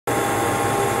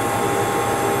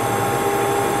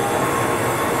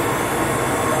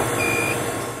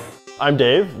I'm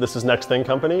Dave, this is Next Thing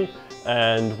Company,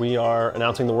 and we are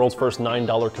announcing the world's first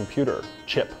 $9 computer,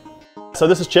 Chip. So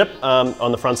this is Chip.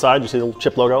 On the front side, you see the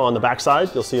Chip logo. On the back side,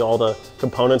 you'll see all the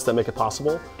components that make it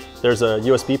possible. There's a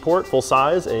USB port, full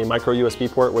size, a micro USB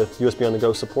port with USB on the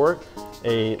go support,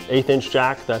 a 1/8"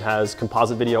 jack that has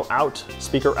composite video out,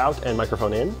 speaker out, and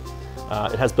microphone in.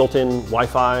 It has built-in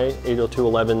Wi-Fi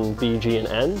 802.11b, G, and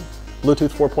N, Bluetooth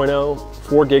 4.0,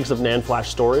 4 gigs of NAND flash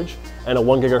storage, and a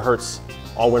 1 GHz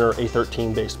all-winner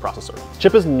A13 based processor.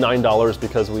 Chip is $9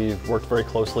 because we've worked very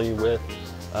closely with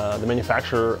the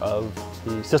manufacturer of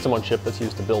the system on chip that's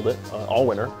used to build it,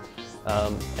 all-winner,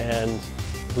 and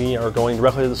we are going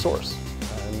directly to the source.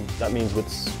 And that means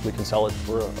we can sell it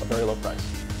for a very low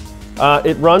price.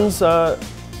 It runs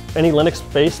any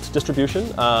Linux-based distribution.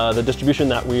 The distribution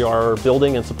that we are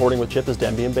building and supporting with Chip is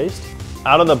Debian-based.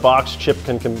 Out of the box, Chip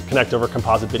can connect over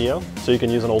composite video, so you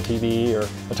can use an old TV or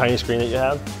a tiny screen that you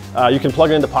have. You can plug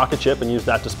it into Pocket Chip and use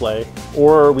that display,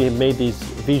 or we have made these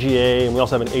VGA, and we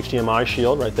also have an HDMI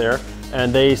shield right there,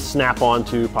 and they snap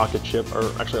onto Pocket Chip,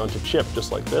 or actually onto Chip,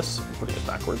 just like this. I'm putting it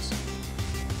backwards.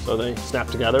 So they snap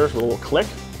together with a little click,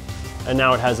 and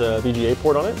now it has a VGA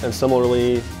port on it, and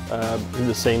similarly, do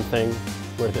the same thing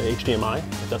with the HDMI,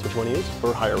 if that's what you want to use,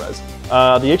 for higher res.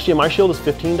 The HDMI shield is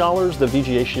 $15, the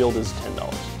VGA shield is $10.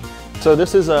 So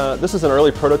this is an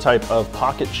early prototype of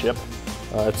Pocket Chip.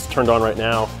 It's turned on right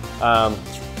now.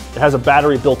 It has a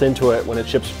battery built into it when it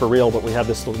ships for real, but we have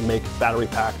this little make battery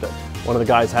pack that one of the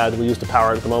guys had that we use to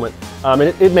power it at the moment. And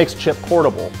it makes Chip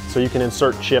portable, so you can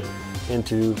insert Chip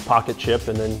into Pocket Chip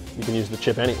and then you can use the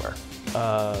Chip anywhere.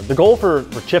 The goal for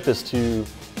Chip is to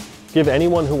give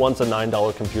anyone who wants a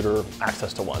 $9 computer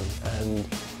access to one, and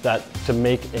that to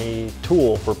make a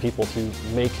tool for people to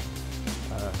make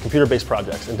computer-based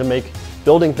projects and to make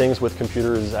building things with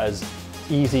computers as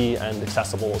easy and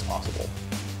accessible as possible.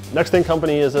 Next Thing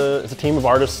Company is a team of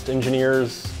artists,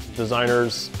 engineers,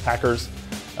 designers, hackers.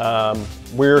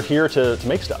 We're here to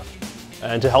make stuff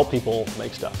and to help people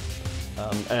make stuff.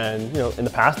 And in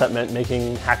the past that meant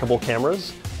making hackable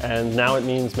cameras, and now it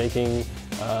means making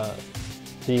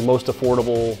the most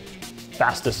affordable,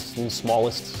 fastest and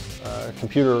smallest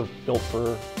computer built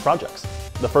for projects.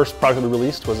 The first product we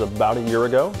released was about a year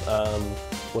ago.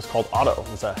 Was called Otto.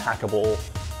 It's a hackable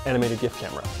animated GIF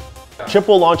camera. Chip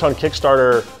will launch on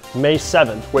Kickstarter May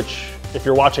 7th, which, if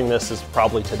you're watching this, is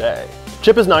probably today.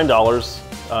 Chip is $9.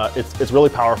 It's really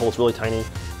powerful, it's really tiny.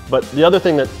 But the other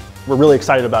thing that we're really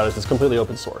excited about is it's completely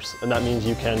open source. And that means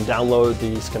you can download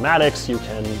the schematics, you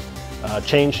can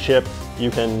change Chip, you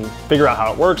can figure out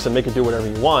how it works and make it do whatever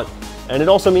you want. And it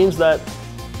also means that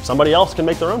somebody else can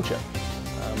make their own chip.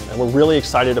 And we're really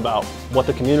excited about what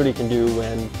the community can do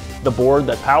when the board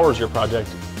that powers your project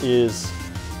is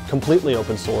completely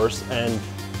open source, and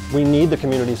we need the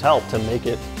community's help to make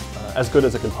it as good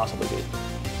as it can possibly be.